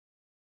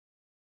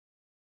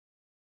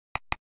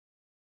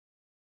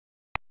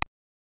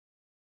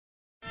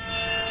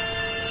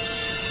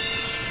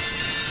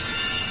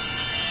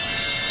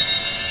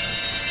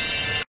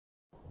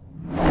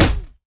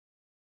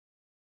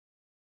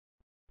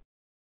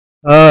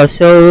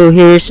So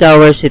here's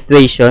our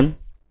situation.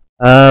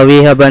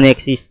 We have an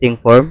existing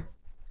form,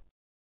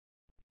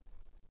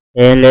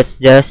 and let's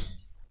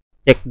just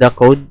check the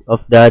code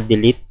of the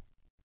delete.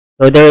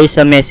 So there is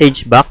a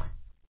message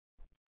box.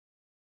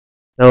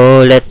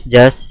 So let's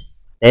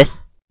just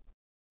test.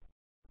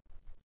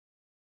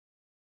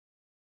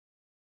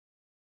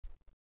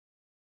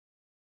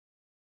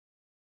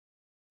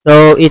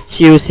 So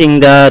it's using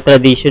the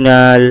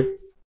traditional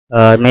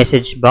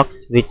message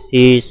box, which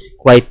is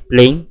quite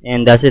plain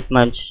and doesn't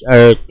match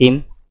our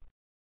theme.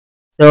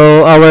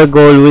 So our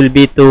goal will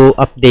be to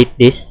update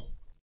this.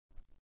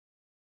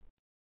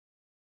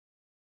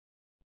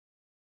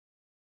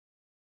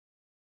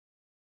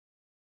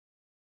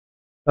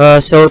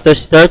 So to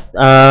start,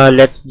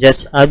 let's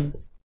just add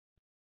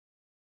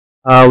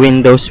a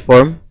Windows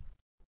form.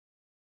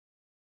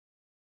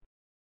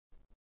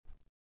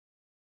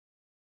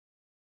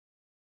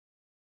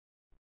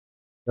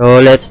 So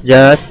let's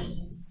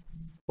just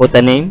put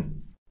a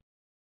name.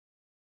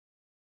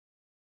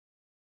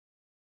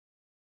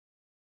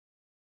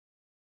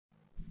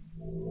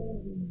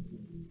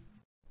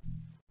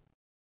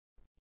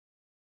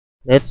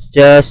 Let's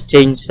just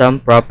change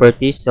some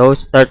properties. So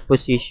start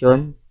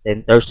position,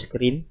 center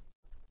screen.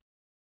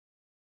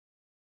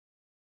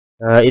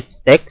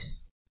 It's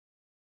text.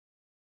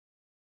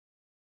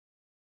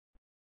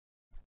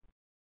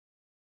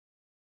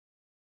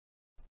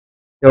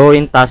 Show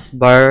in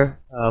taskbar,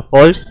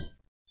 false.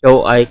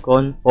 Show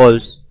icon,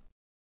 false.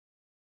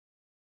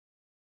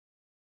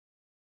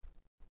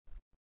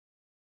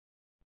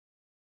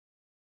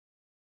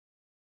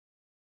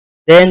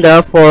 Then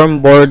the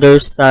form border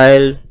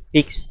style,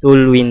 fixed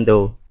tool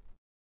window.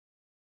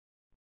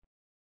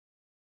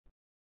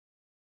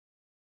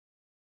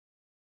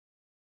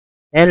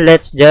 And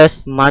let's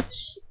just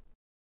match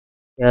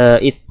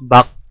its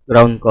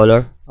background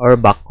color or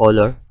back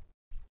color.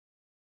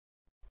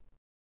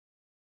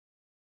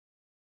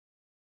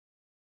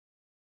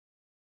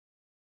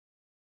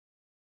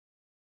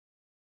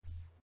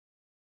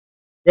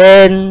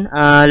 Then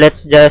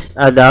let's just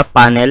add a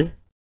panel.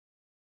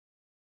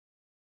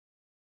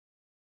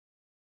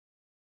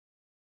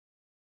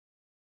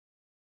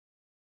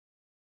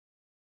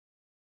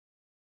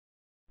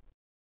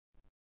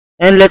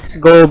 And let's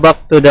go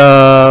back to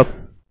the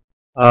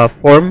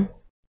form,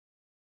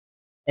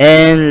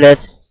 and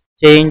let's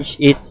change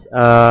its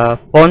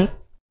font.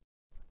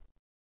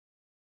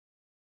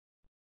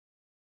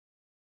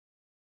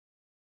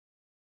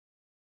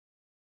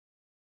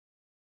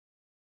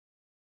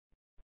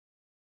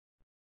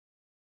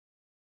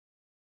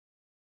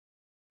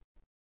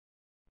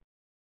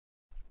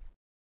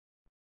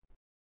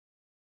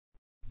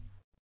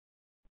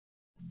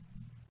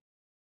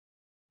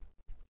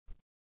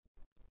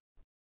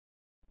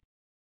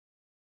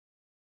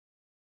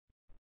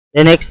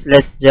 Then next,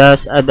 let's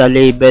just add a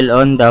label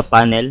on the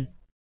panel.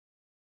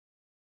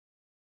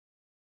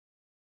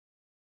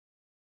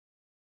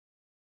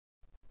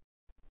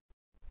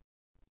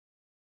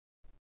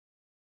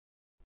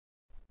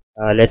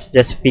 Let's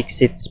just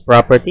fix its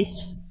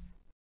properties.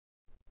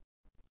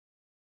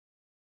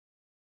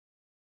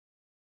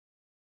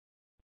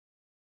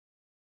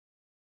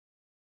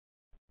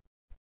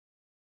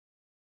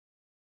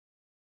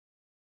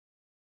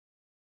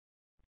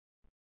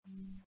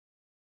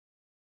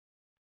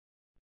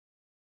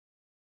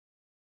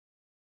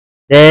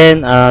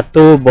 Then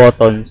two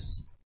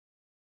buttons.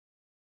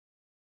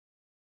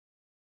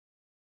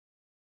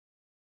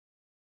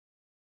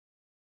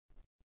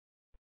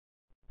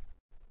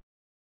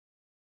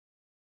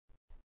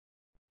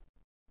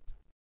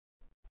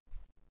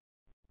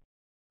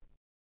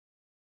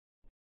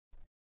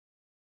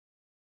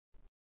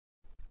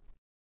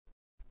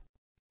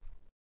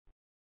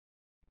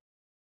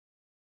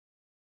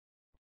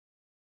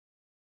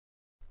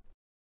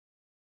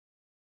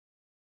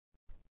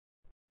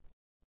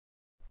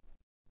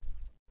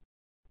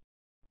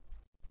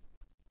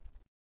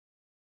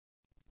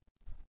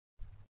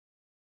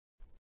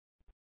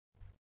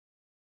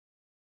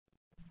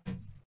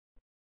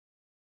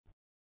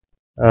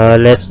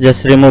 Let's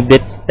just remove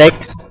its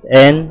text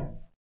and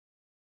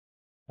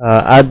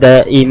add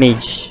the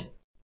image.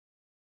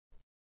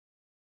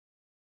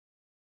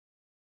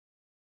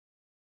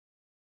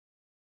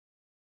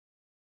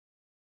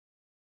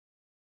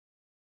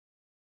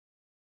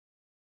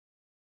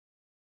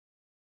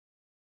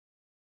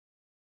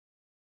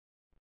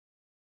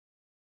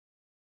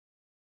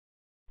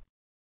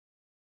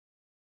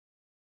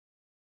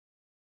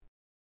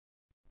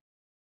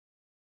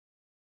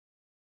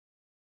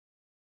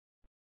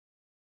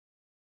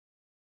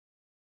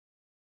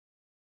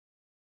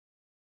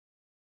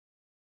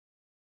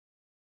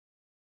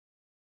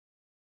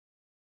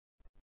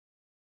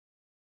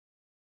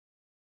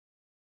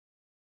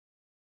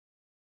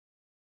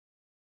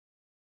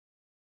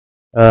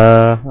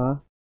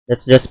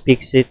 Let's just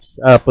fix its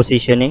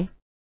positioning.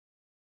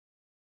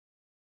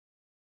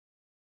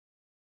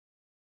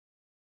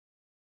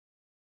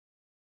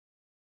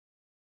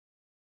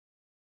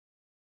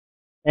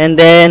 And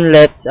then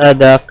let's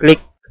add a click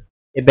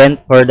event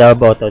for the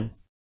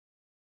buttons.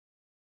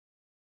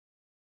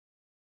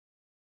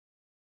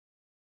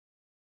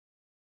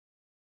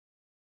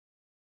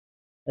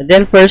 And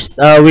then first,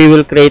 we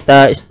will create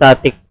a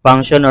static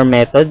function or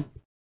method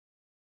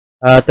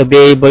to be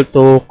able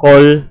to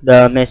call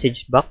the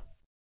message box.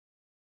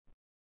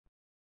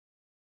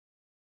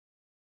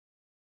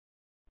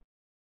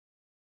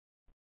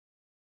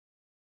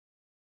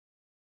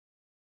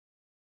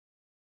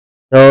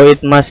 So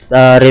it must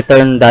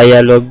return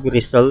dialog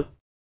result.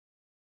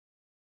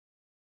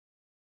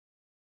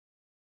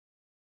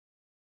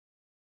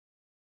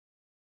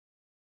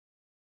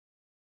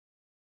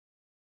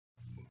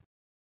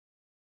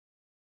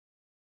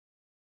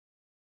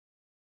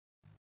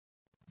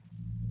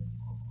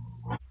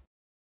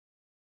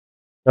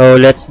 So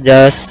let's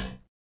just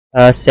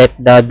set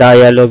the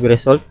dialog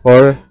result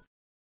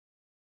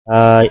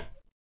uh,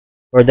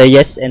 for the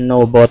yes and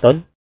no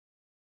button.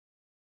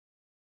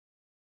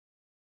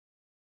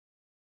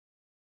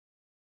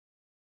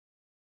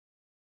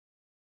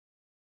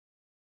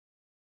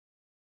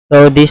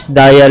 So this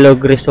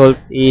dialog result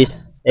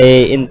is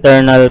a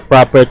internal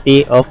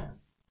property of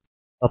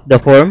the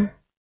form.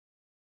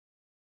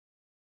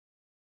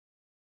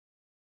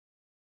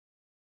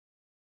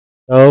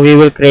 So we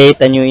will create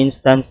a new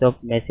instance of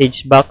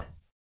message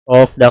box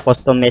of the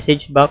custom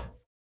message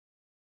box.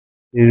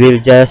 We will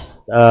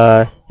just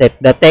set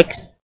the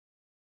text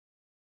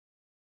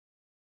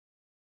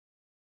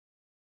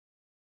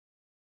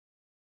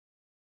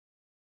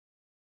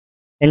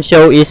and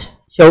show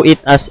it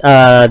as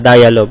a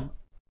dialog.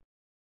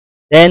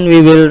 Then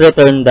we will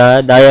return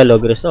the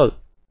dialog result.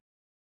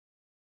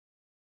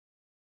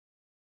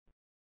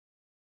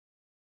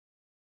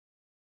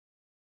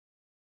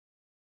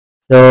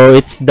 So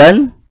it's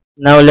done.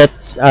 Now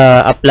let's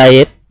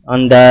apply it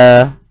on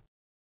the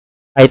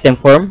item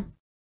form.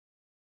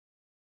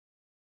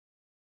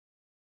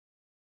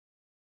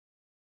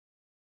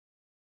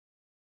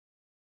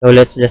 So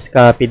let's just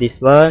copy this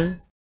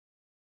one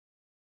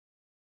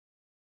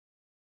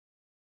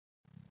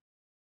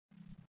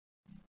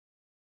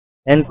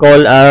and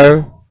call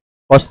our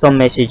custom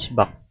message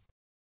box.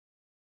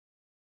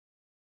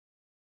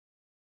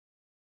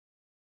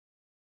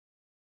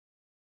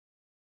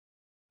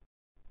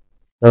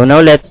 So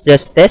now let's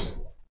just test.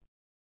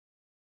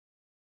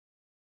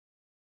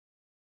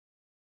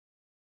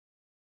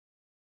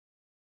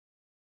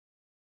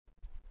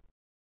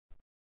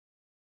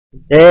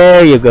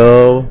 There you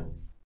go.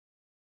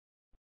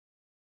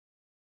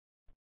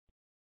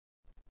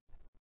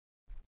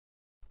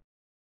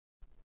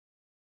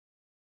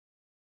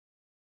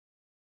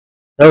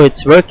 So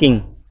it's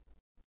working.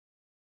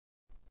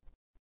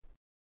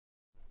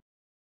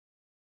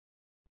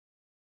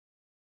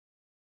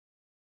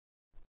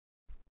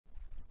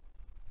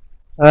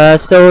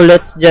 So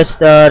let's just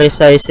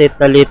resize it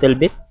a little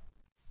bit.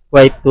 It's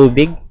quite too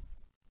big.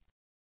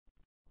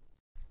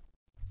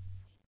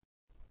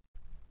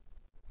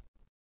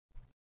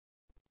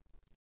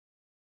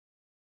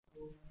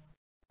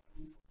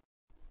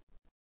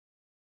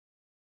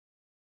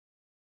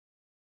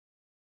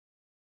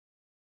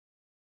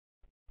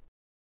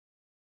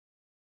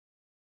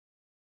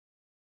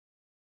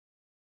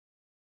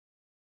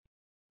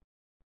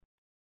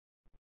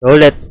 So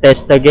let's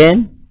test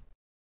again.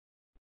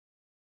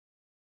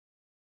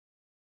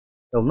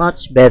 So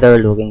much better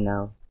looking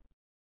now.